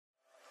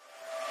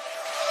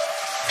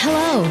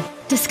Hello!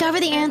 Discover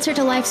the answer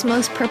to life's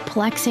most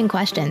perplexing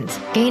questions,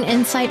 gain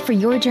insight for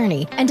your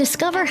journey, and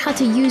discover how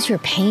to use your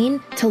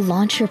pain to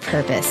launch your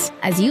purpose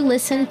as you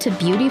listen to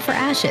Beauty for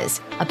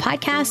Ashes, a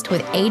podcast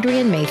with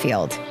Adrienne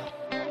Mayfield.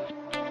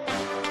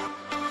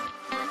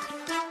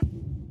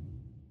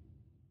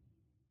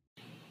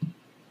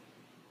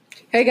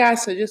 Hey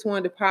guys, so just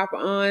wanted to pop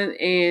on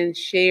and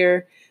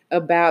share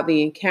about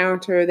the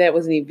encounter. That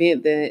was an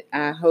event that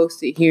I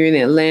hosted here in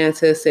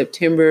Atlanta,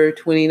 September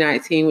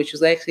 2019, which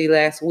was actually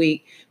last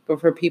week.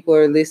 But for people who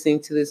are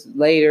listening to this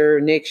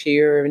later, next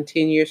year, or in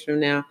 10 years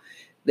from now,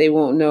 they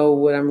won't know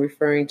what I'm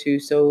referring to.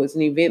 So it's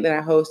an event that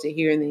I hosted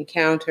here in the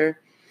encounter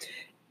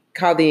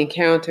called The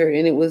Encounter.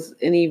 And it was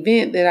an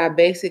event that I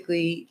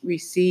basically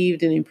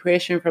received an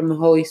impression from the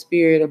Holy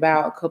Spirit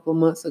about a couple of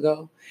months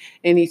ago.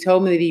 And he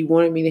told me that he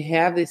wanted me to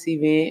have this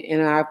event.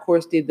 And I, of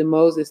course, did the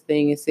Moses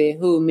thing and said,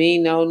 who, me?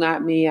 No,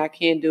 not me. I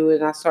can't do it.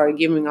 And I started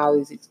giving all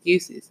these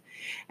excuses.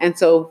 And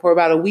so for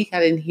about a week, I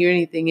didn't hear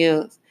anything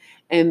else.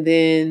 And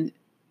then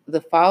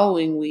the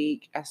following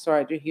week, I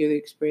started to hear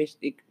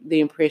the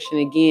impression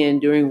again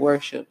during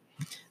worship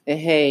that,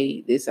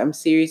 hey, I'm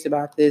serious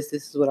about this.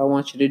 This is what I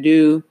want you to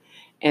do.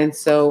 And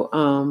so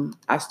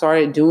I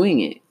started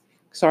doing it,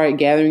 started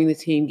gathering the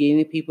team, getting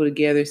the people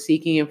together,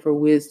 seeking him for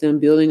wisdom,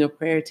 building a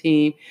prayer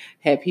team,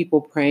 had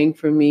people praying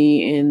for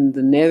me in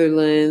the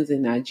Netherlands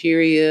and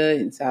Nigeria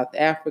and South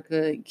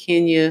Africa and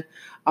Kenya,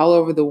 all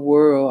over the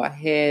world. I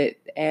had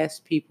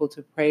asked people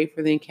to pray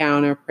for the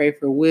encounter, pray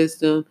for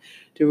wisdom,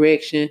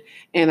 direction,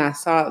 and I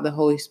sought the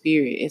Holy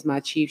Spirit as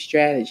my chief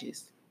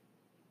strategist.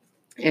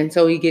 And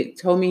so he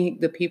told me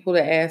the people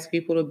to ask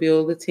people to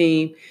build a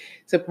team.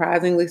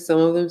 Surprisingly, some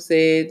of them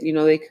said,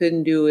 they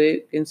couldn't do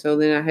it. And so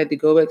then I had to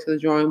go back to the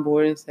drawing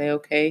board and say,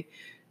 okay,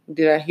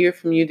 did I hear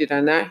from you? Did I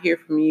not hear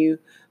from you?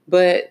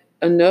 But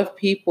enough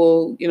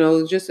people,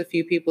 just a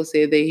few people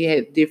said they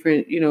had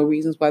different,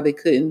 reasons why they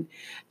couldn't.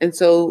 And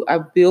so I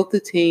built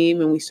the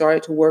team and we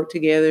started to work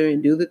together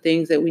and do the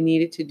things that we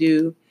needed to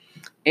do.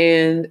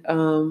 And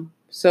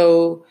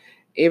so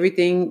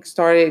everything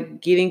started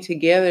getting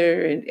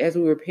together and as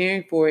we were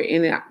preparing for it.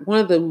 And one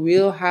of the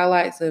real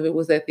highlights of it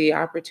was that the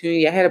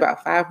opportunity, I had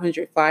about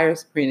 500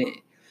 flyers printed.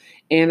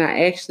 And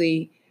I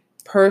actually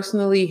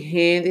personally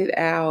handed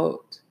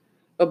out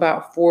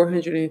about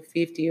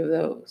 450 of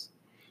those.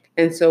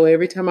 And so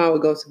every time I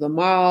would go to the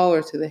mall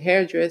or to the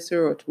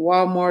hairdresser or to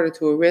Walmart or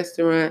to a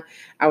restaurant,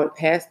 I would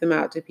pass them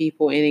out to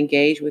people and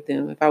engage with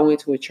them. If I went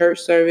to a church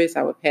service,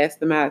 I would pass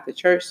them out at the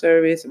church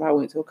service. If I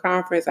went to a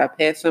conference, I'd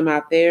pass them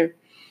out there.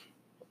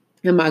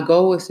 And my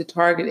goal was to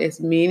target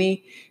as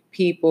many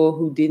people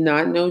who did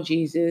not know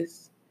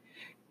Jesus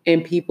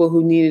and people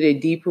who needed a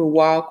deeper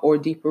walk or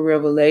deeper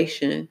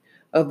revelation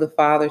of the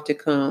Father to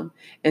come.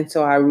 And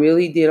so I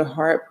really did a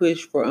hard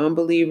push for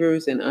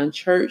unbelievers and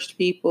unchurched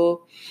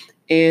people.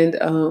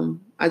 And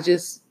I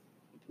just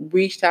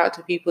reached out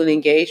to people and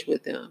engaged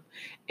with them.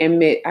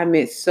 And I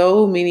met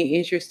so many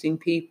interesting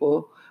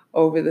people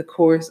over the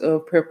course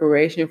of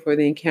preparation for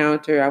the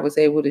encounter. I was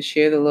able to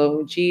share the love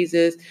of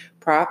Jesus,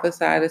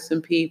 prophesy to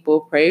some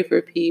people, pray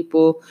for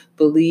people,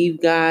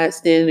 believe God,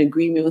 stand in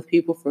agreement with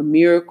people for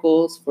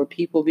miracles, for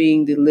people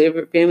being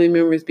delivered, family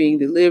members being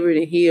delivered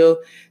and healed,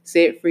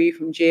 set free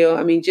from jail.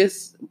 I mean,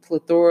 just a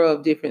plethora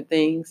of different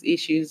things,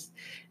 issues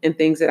and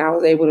things that I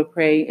was able to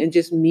pray and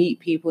just meet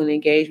people and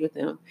engage with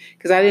them.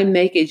 Because I didn't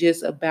make it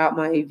just about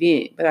my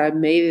event, but I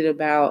made it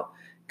about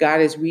God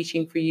is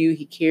reaching for you.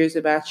 He cares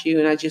about you.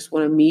 And I just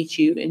want to meet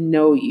you and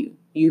know you.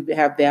 You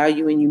have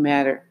value and you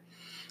matter.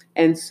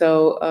 And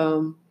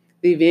so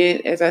the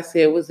event, as I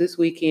said, was this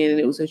weekend and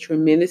it was a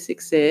tremendous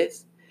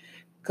success.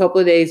 A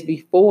couple of days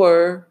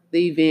before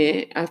the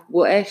event,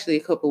 actually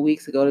a couple of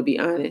weeks ago, to be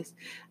honest,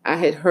 I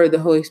had heard the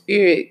Holy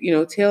Spirit,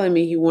 telling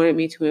me he wanted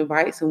me to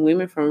invite some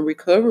women from a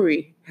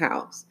recovery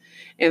house.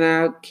 And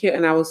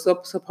I was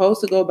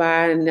supposed to go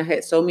by and I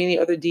had so many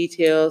other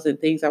details and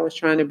things I was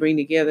trying to bring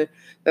together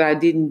that I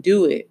didn't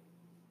do it.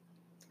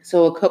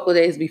 So a couple of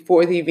days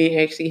before the event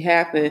actually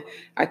happened,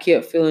 I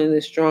kept feeling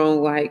this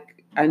strong,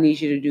 like, I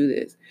need you to do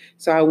this.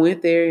 So I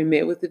went there and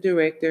met with the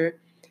director.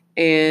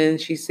 And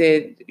she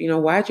said,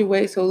 why'd you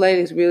wait so late?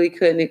 It's really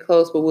cutting it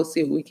close, but we'll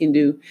see what we can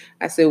do.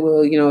 I said,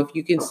 well, if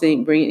you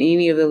can bring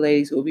any of the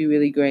ladies, it will be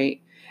really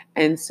great.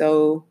 And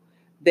so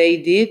they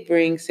did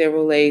bring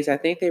several ladies. I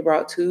think they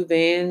brought two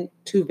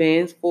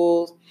vans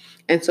full.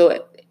 And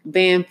so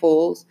van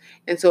fulls.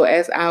 And so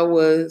as I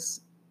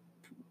was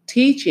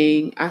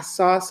teaching, I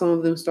saw some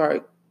of them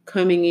start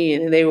coming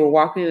in and they were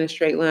walking in a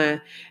straight line.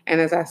 And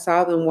as I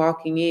saw them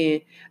walking in,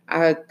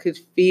 I could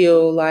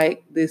feel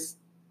like this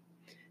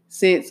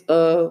sense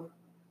of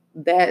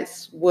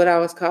that's what I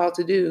was called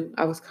to do.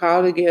 I was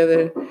called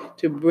together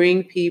to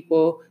bring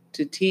people,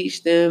 to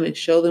teach them and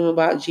show them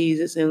about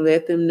Jesus and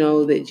let them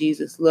know that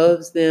Jesus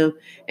loves them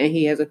and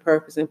he has a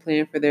purpose and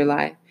plan for their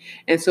life.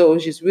 And so it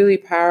was just really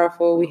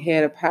powerful. We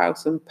had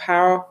some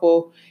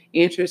powerful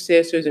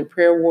intercessors and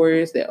prayer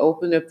warriors that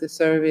opened up the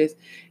service.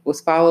 It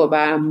was followed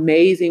by an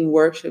amazing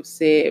worship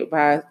set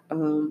by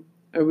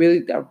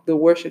The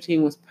worship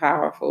team was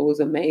powerful. It was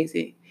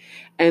amazing.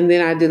 And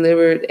then I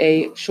delivered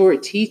a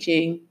short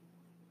teaching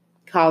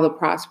called The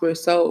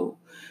Prosperous Soul,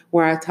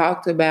 where I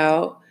talked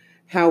about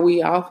how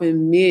we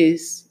often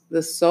miss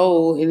the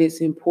soul and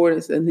its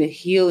importance and the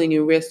healing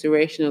and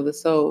restoration of the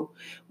soul.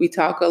 We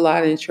talk a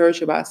lot in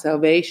church about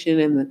salvation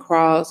and the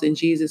cross and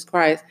Jesus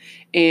Christ.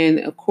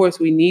 And of course,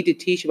 we need to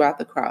teach about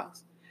the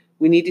cross.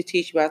 We need to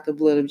teach about the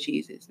blood of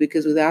Jesus,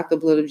 because without the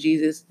blood of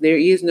Jesus, there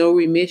is no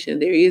remission.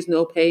 There is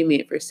no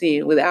payment for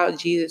sin. Without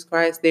Jesus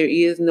Christ, there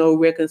is no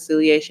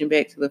reconciliation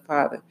back to the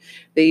Father.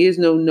 There is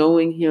no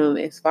knowing Him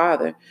as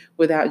Father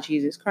without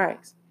Jesus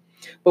Christ.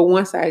 But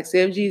once I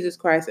accept Jesus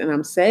Christ and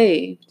I'm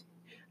saved,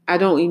 I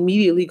don't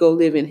immediately go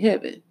live in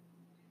heaven.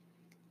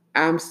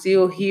 I'm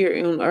still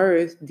here on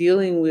earth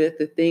dealing with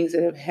the things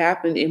that have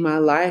happened in my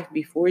life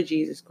before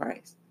Jesus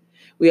Christ.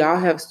 We all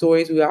have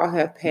stories. We all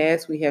have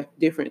past. We have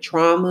different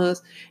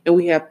traumas, and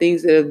we have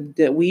things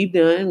that we've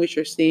done, which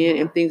are sin,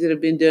 and things that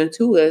have been done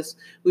to us,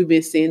 we've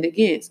been sinned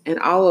against. And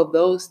all of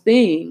those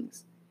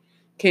things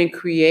can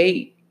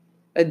create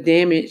a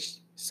damaged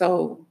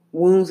soul,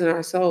 wounds in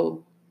our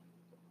soul.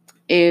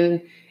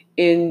 And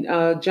in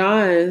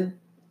John,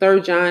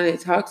 3 John,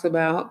 it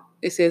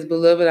says,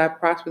 "Beloved, I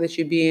prosper that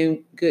you be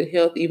in good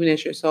health, even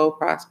as your soul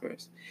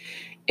prospers."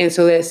 And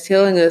so that's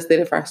telling us that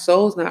if our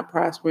soul's not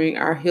prospering,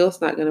 our health's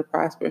not going to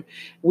prosper.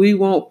 We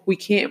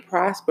can't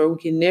prosper. We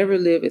can never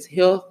live as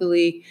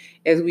healthily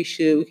as we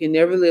should. We can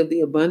never live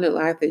the abundant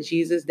life that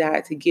Jesus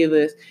died to give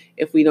us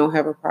if we don't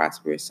have a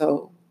prosperous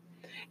soul.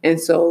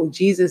 And so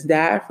Jesus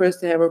died for us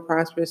to have a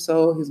prosperous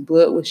soul. His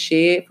blood was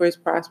shed for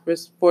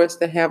us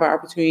to have an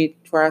opportunity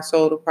for our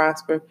soul to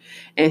prosper.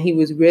 And he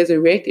was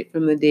resurrected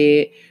from the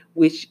dead,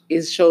 which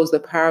shows the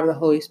power of the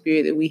Holy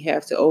Spirit that we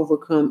have to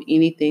overcome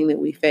anything that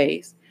we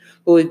face.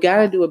 But we've got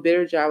to do a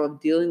better job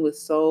of dealing with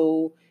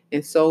soul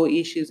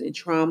issues and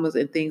traumas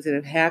and things that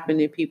have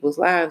happened in people's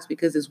lives,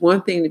 because it's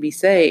one thing to be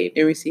saved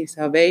and receive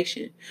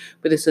salvation,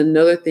 but it's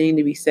another thing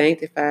to be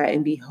sanctified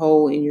and be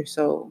whole in your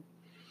soul.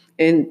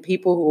 And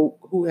people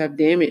who have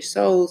damaged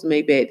souls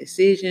make bad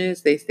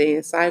decisions. They stay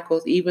in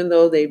cycles, even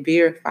though they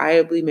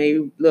verifiably may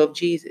love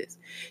Jesus.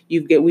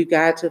 We've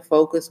got to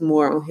focus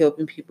more on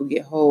helping people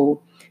get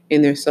whole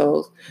in their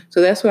souls. So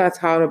that's what I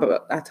taught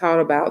about. I taught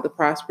about the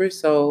prosperous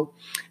soul.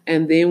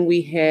 And then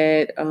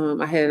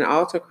I had an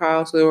altar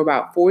call. So there were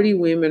about 40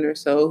 women or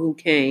so who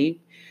came,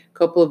 a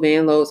couple of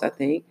van loads, I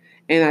think.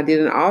 And I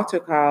did an altar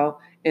call,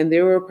 and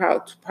there were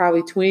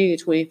probably 20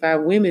 to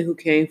 25 women who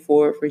came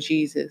forward for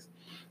Jesus.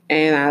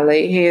 And I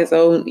laid hands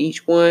on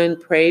each one,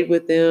 prayed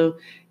with them,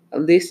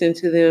 listened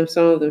to them.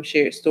 Some of them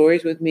shared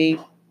stories with me.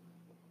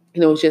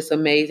 And it was just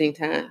amazing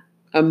time.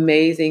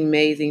 Amazing,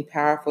 amazing,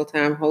 powerful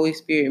time. Holy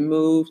Spirit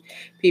moved.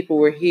 People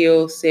were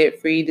healed,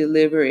 set free,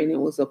 delivered, and it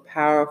was a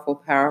powerful,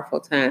 powerful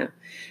time.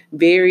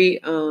 Very,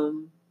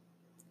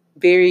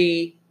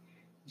 very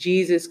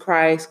Jesus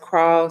Christ,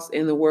 cross,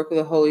 and the work of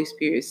the Holy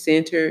Spirit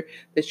centered,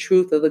 the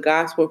truth of the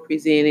gospel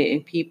presented,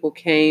 and people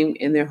came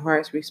and their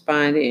hearts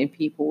responded, and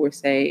people were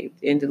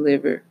saved and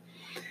delivered.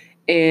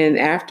 And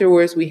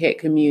afterwards, we had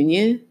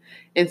communion.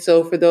 And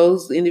so for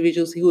those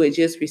individuals who had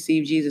just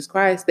received Jesus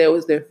Christ, that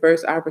was their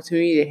first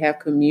opportunity to have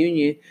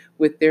communion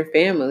with their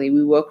family.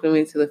 We welcomed them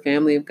into the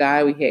family of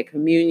God. We had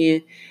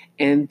communion.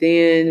 And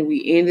then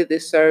we ended the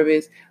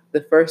service.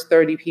 The first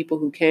 30 people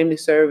who came to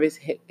service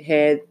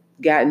had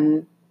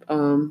gotten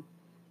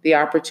the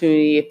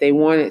opportunity, if they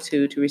wanted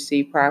to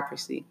receive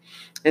prophecy.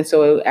 And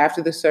so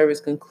after the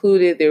service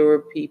concluded,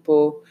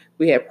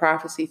 we had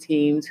prophecy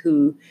teams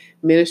who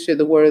ministered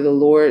the word of the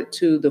Lord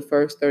to the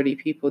first 30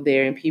 people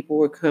there. And people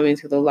were coming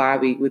to the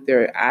lobby with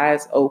their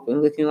eyes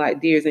open, looking like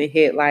deers in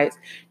headlights,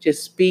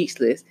 just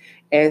speechless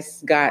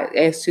as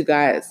to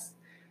God's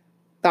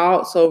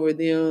thoughts over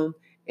them,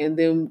 and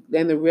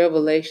the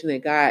revelation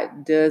that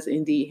God does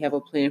indeed have a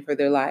plan for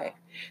their life.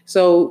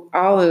 So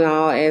all in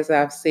all, as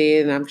I've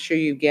said, and I'm sure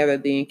you've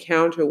gathered, the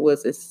encounter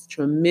was a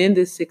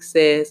tremendous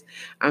success.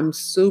 I'm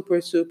super,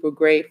 super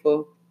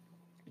grateful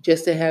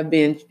just to have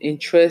been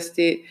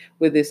entrusted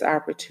with this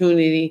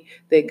opportunity,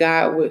 that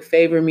God would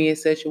favor me in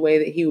such a way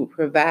that he would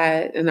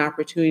provide an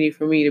opportunity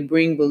for me to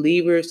bring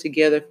believers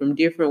together from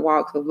different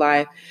walks of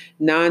life,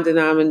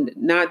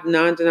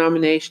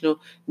 non-denominational,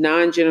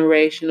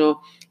 non-generational,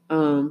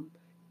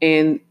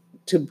 and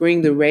to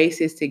bring the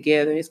races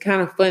together. It's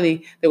kind of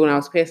funny that when I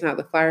was passing out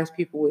the flyers,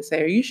 people would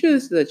say, "Are you sure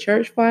this is a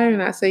church flyer?"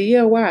 And I say,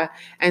 "Yeah, why?"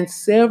 And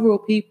several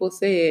people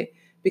said,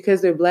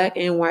 "Because they're Black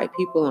and white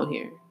people on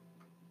here.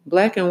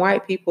 Black and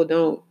white people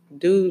don't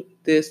do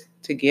this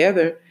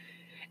together."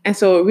 And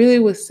so it really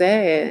was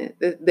sad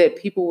that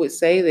people would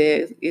say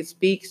that. It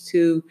speaks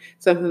to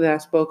something that I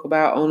spoke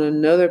about on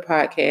another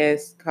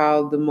podcast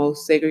called The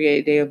Most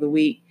Segregated Day of the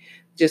Week,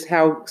 just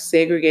how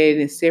segregated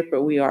and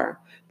separate we are.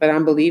 But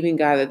I'm believing,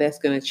 God, that that's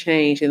going to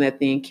change, and that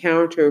the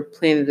encounter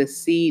planted a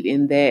seed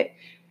in that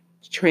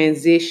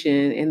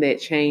transition and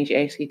that change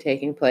actually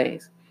taking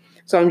place.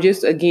 So I'm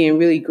just, again,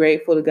 really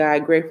grateful to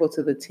God, grateful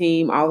to the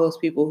team, all those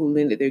people who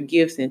lended their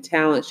gifts and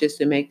talents just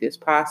to make this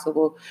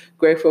possible.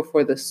 Grateful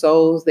for the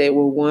souls that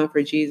were won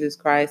for Jesus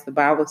Christ. The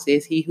Bible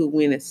says he who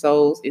winneth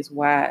souls is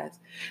wise.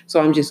 So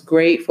I'm just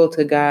grateful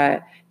to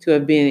God to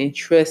have been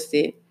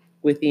entrusted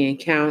with the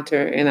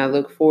encounter, and I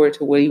look forward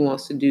to what he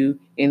wants to do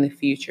in the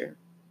future.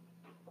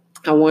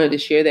 I wanted to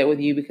share that with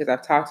you because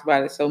I've talked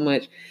about it so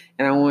much,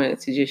 and I wanted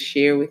to just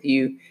share with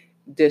you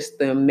just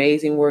the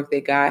amazing work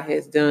that God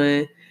has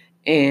done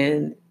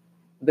and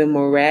the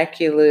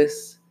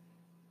miraculous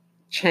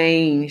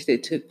change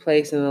that took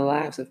place in the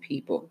lives of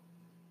people.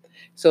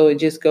 So it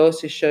just goes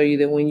to show you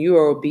that when you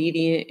are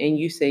obedient and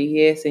you say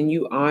yes and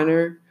you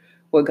honor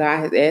what God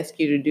has asked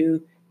you to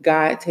do,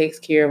 God takes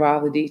care of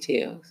all the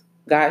details.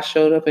 God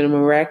showed up in a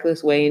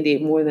miraculous way and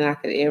did more than I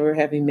could ever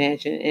have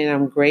imagined. And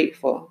I'm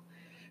grateful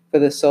for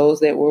the souls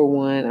that were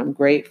won. I'm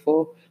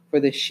grateful for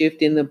the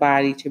shift in the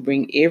body to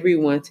bring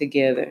everyone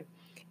together.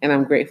 And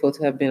I'm grateful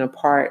to have been a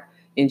part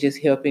in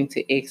just helping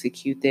to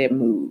execute that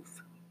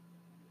move.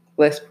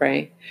 Let's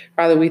pray.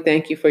 Father, we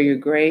thank you for your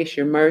grace,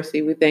 your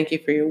mercy. We thank you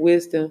for your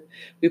wisdom.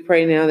 We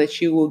pray now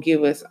that you will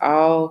give us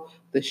all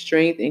the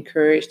strength and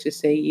courage to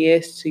say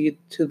yes to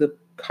the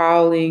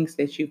callings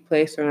that you've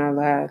placed on our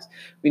lives.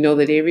 We know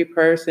that every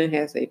person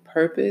has a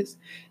purpose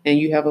and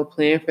you have a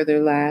plan for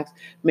their lives.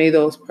 May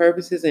those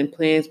purposes and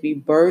plans be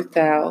birthed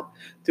out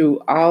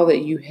through all that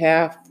you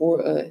have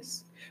for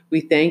us.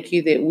 We thank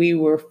you that we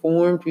were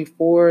formed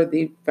before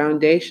the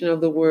foundation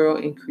of the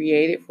world and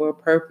created for a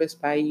purpose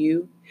by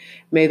you.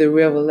 May the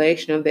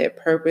revelation of that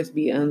purpose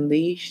be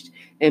unleashed,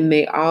 and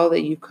may all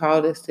that you've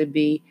called us to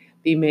be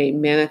made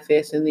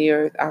manifest in the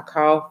earth. I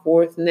call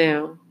forth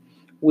now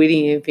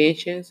witty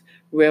inventions,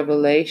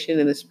 revelation,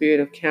 and the spirit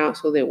of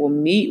counsel that will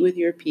meet with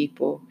your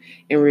people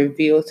and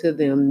reveal to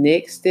them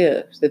next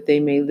steps that they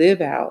may live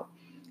out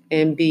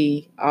and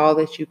be all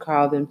that you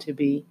call them to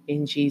be,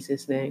 in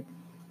Jesus' name.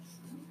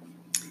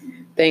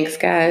 Thanks,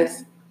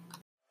 guys.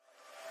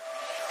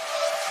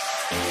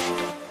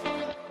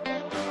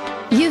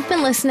 You've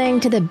been listening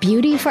to the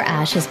Beauty for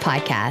Ashes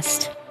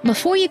podcast.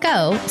 Before you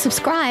go,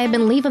 subscribe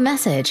and leave a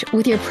message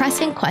with your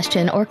pressing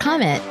question or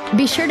comment.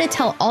 Be sure to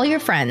tell all your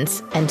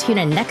friends and tune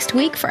in next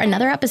week for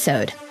another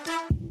episode.